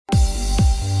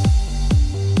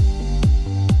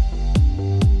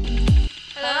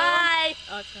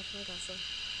definitely awesome.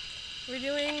 We're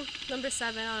doing number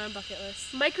 7 on our bucket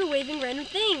list. Microwaving random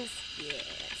things. Yeah.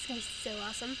 It's gonna be so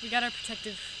awesome. We got our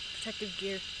protective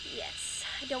gear. Yes.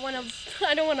 I don't wanna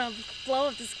blow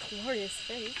up this glorious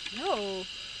face. No.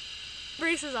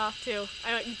 Braces off too.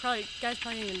 You guys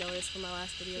probably didn't even notice from my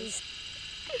last videos.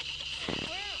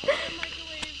 We're gonna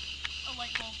microwave a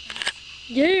light bulb first.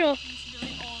 Yeah. It's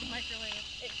really old microwave.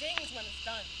 It dings when it's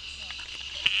done. So.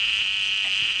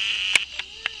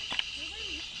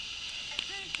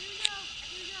 Okay, here we go.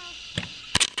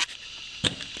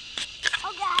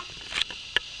 Oh God.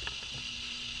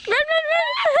 Run, run, run!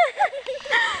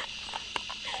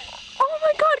 Oh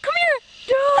my God, come here!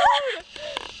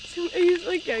 Dude! He's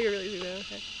like, yeah, you're really zooming in,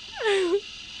 okay. Dude,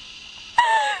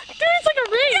 it's like a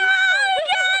ring! Oh my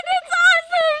God, it's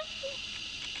awesome!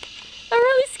 I'm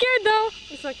really scared though.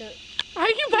 It's like a... Are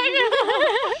you banging?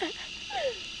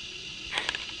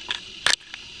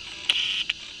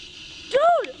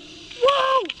 Dude!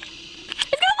 Whoa!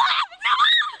 It's gonna laugh!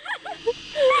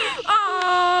 It's gonna laugh!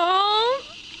 Oh!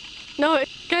 No,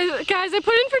 guys, I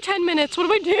put in for 10 minutes. What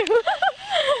do I do?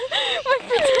 My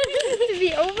pretend to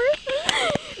be over?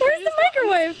 Where's the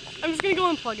microwave? I'm just gonna go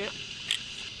unplug it.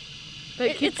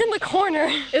 But It's in the corner.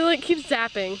 It like keeps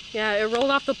zapping. Yeah, it rolled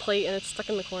off the plate and it's stuck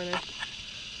in the corner.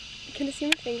 Can you see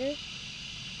my finger?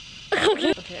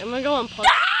 Okay. Okay, I'm gonna go unplug.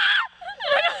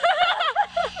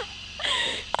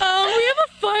 We have a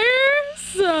fire,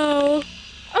 so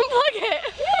Unplug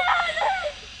it!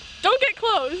 Don't get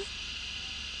close!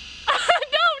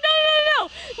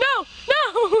 No!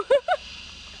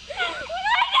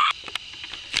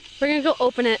 We're gonna go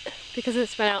open it because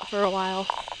it's been out for a while.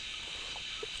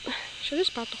 Should have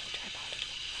just brought the whole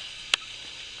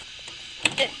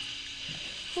tripod.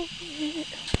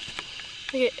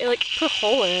 It like put a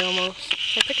hole in it almost.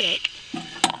 Should I pick it up?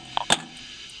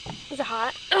 is it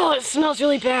hot? Oh, it smells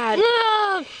really bad.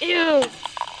 No! Ew.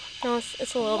 No,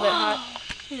 it's a little bit hot.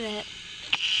 Look at that.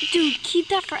 Dude, keep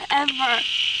that forever.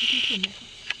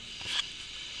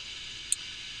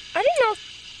 I didn't know.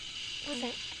 What's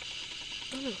that?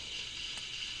 I don't know.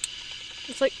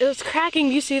 It's cracking.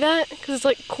 Do you see that? Because it's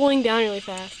like cooling down really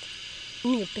fast.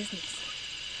 None of your business.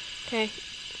 Okay,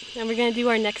 now we're gonna do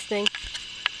our next thing.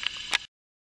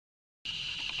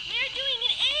 They're doing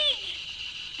an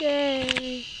egg!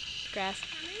 Yay! Grass.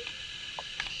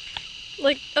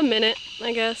 Like a minute,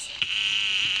 I guess.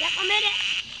 Yep, a minute.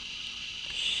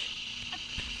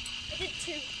 I did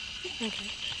 2. Okay.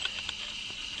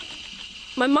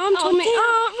 My mom told me,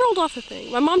 it rolled off the thing.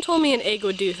 My mom told me an egg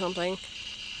would do something.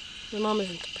 My mom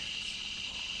isn't the best.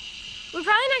 We're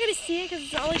probably not going to see it because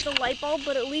it's not like the light bulb,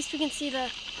 but at least we can see the,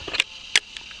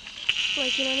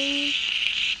 like, you know what I mean?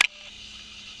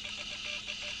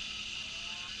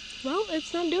 Well,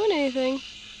 it's not doing anything.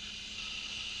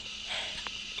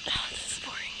 Oh, this is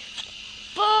boring.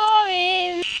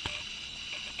 Boring!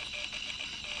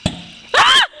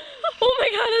 Ah! Oh my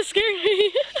God, that scared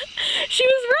me. She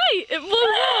was right. It blew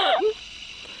up.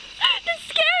 It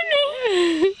scared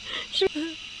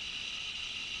me.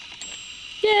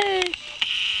 Yay.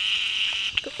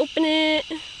 Go open it.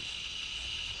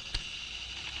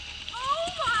 Oh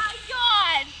my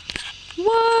God!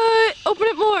 What? Open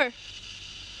it more.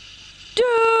 Dude.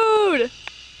 Oh, it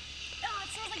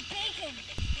smells like bacon.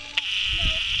 No,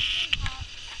 it's hot.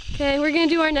 Okay, we're gonna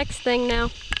do our next thing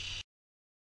now.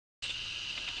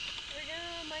 We're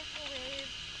gonna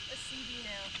microwave a CD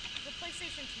now. It's a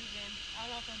PlayStation 2 game. I don't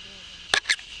know if I'll do anything.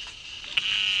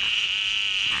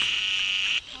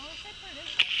 How long should I put it in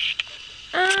for?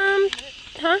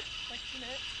 Huh? Like 2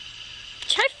 minutes?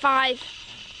 Try 5.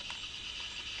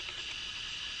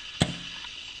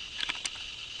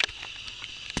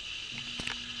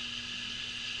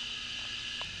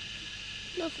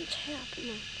 Nothing's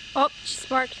happening. Oh, she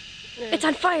sparked. Yeah. It's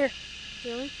on fire.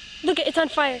 Really? Look, it's on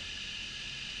fire.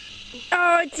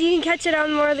 Oh, you can catch it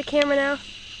on more of the camera now. Oh,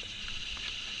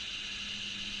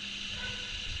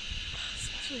 it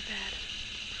smells really bad.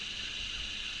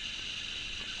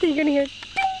 You're gonna hear.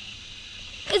 Ding!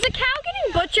 Is the cow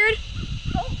getting butchered?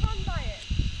 Don't run by it.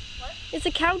 What? Is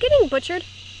the cow getting butchered?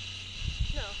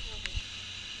 No.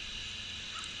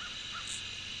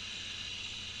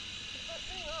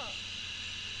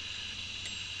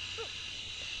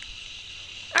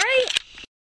 All right.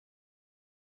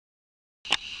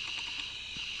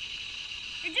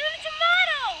 You're doing a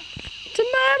tomato.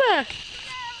 Tomato.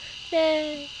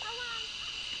 Yay.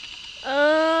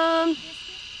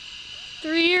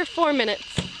 3 or 4 minutes.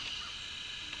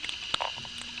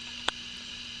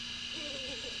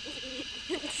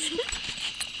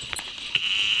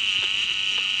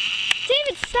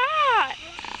 David, stop.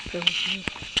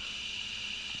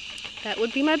 That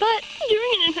would be my butt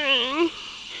doing anything. I'm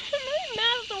really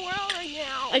mad at the world right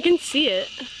now. I can see it.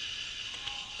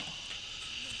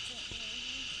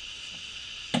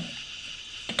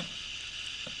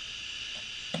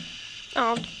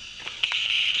 Oh.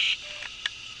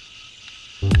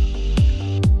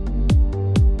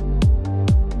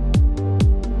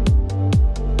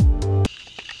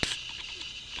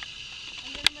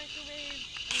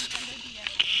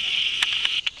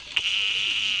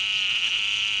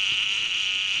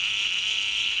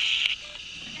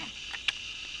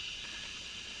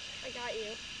 I got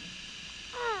you.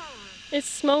 It's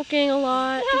smoking a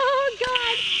lot. Oh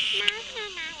God!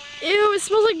 Ew, it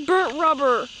smells like burnt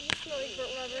rubber. You smell like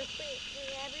burnt rubber.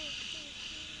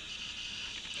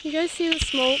 You guys see the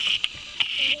smoke?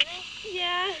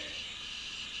 Yeah.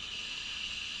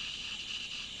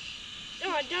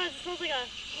 Oh, it does. It smells like a...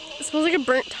 It smells like a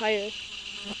burnt tire.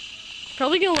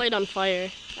 Probably gonna light on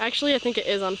fire. Actually, I think it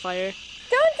is on fire.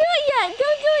 Don't do it yet!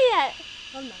 Don't do it yet!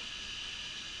 I'm not.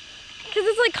 Because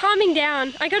it's like calming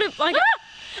down. I gotta... Ah!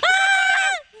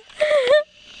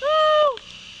 Oh!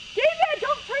 David,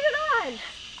 don't turn it on!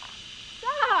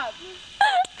 Stop!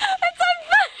 It's on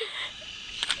fire!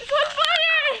 It's on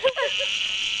fire!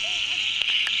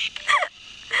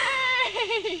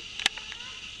 Hey!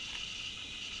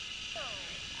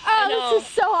 Oh, this is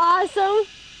so awesome!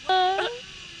 Are you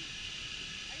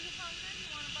hungry? You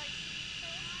want to bite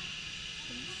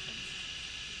cheese?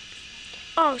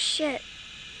 Oh shit.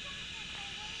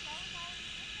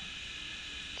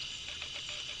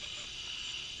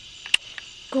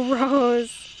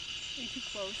 Gross. Are you too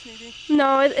close, maybe?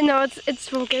 No, it's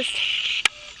focused.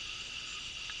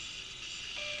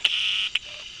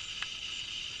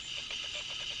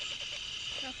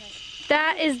 Okay.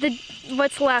 That is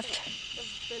what's left.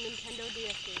 The Nintendo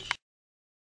DS game.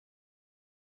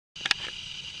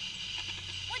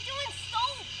 We're doing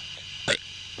soap.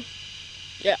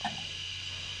 Yeah.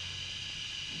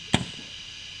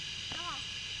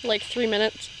 Like 3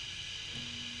 minutes.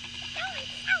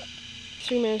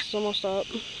 3 minutes is almost up.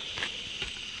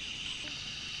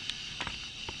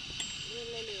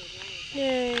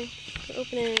 Yay.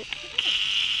 Open it.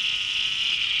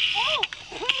 Oh!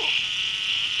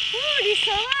 Ooh, do you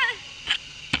saw that?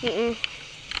 Mm-mm.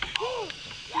 Oh,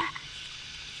 yeah.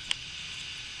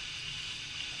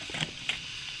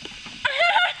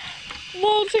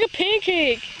 Whoa, it's like a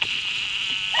pancake.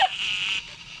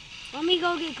 Let me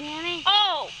go get Granny.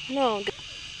 Oh! No.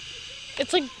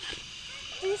 It's like,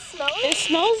 Do you smell it it?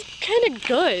 smells kind of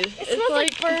good. It smells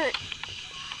like burnt.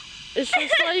 It's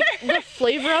just like the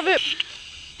flavor of it.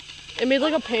 It made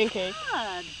like a pancake.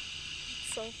 God.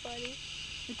 So funny.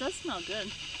 It does smell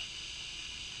good.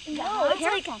 No, it's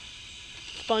like...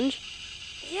 Sponge.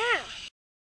 Yeah.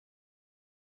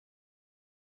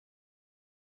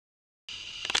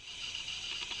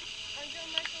 I'm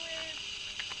gonna microwave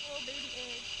little baby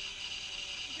egg.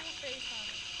 Do a face on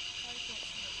it. Probably can't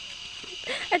see it.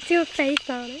 I do a face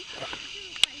on it.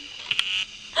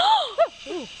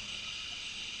 Ooh.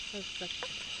 That's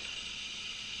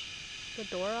the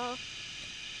door off.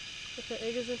 If the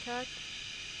egg is intact.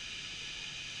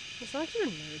 It's not such a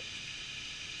nerd.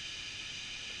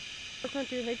 Let's not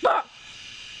do anything.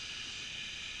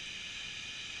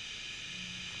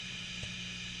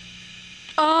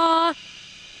 Ah!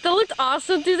 That looked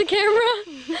awesome through the camera.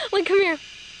 Like, come here.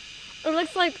 It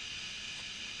looks like...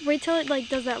 Wait till it, like,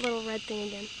 does that little red thing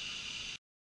again.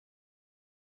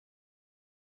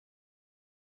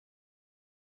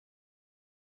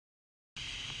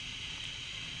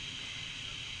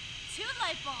 Two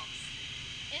light bulbs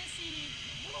in a CD.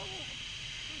 Whoa.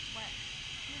 It's wet.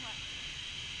 Too wet.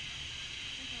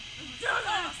 It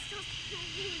smells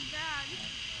really bad.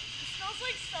 It smells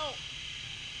like soap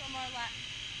from our lab.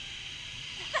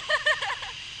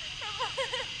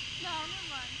 No, never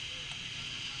mind.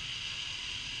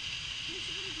 We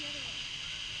should put it the other way.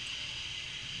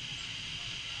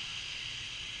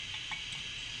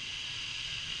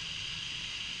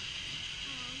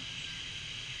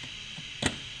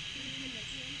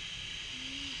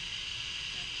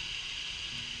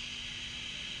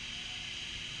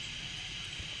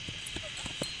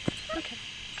 Okay.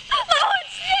 Oh,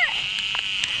 shit!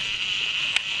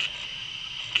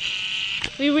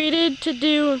 We waited to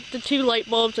do the two light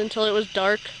bulbs until it was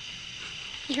dark.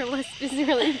 Your lisp is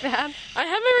really bad. I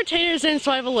have my retainers in,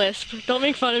 so I have a lisp. Don't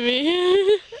make fun of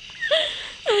me.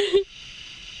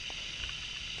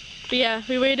 But yeah,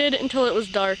 we waited until it was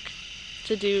dark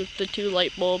to do the two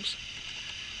light bulbs.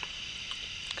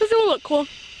 Because it will look cool.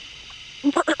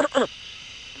 It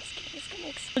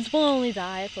will only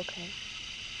die, it's okay.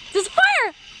 There's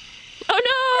fire! Oh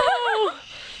no!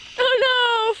 Oh no!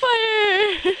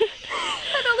 Fire!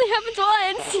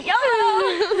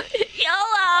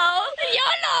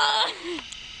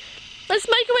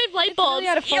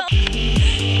 gotta focus.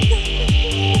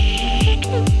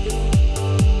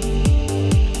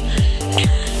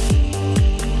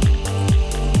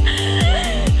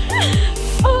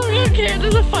 Oh, I don't care.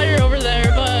 There's a fire over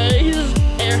there, but he's just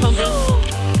air humping.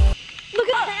 Look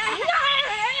at that.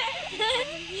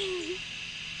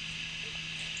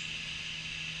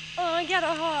 Oh, I got a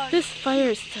hug. This fire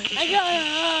is thirsty. I got a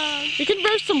hug. We can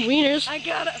roast some wieners. I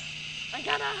got a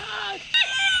hug.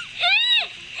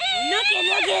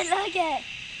 Look it.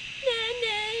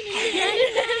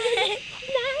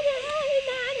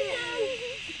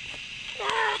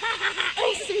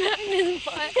 I smacked his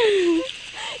butt.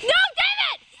 No, damn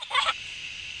it!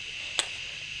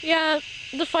 Yeah,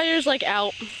 the fire's like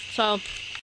out, so.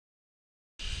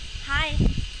 Hi.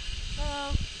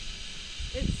 Hello.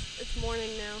 It's morning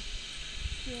now.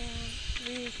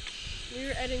 Yeah. We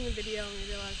were editing the video and we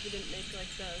realized we didn't make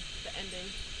like the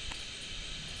ending.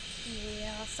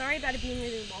 Yeah. Sorry about it being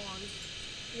really long.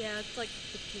 Yeah, it's like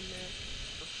 15 minutes.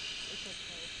 It's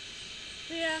okay.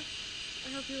 But yeah, I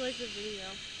hope you liked the video.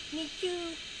 Me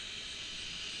too.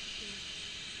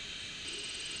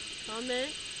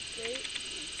 Comment, rate,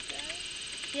 subscribe.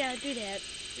 Yeah, do that.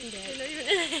 I know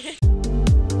you're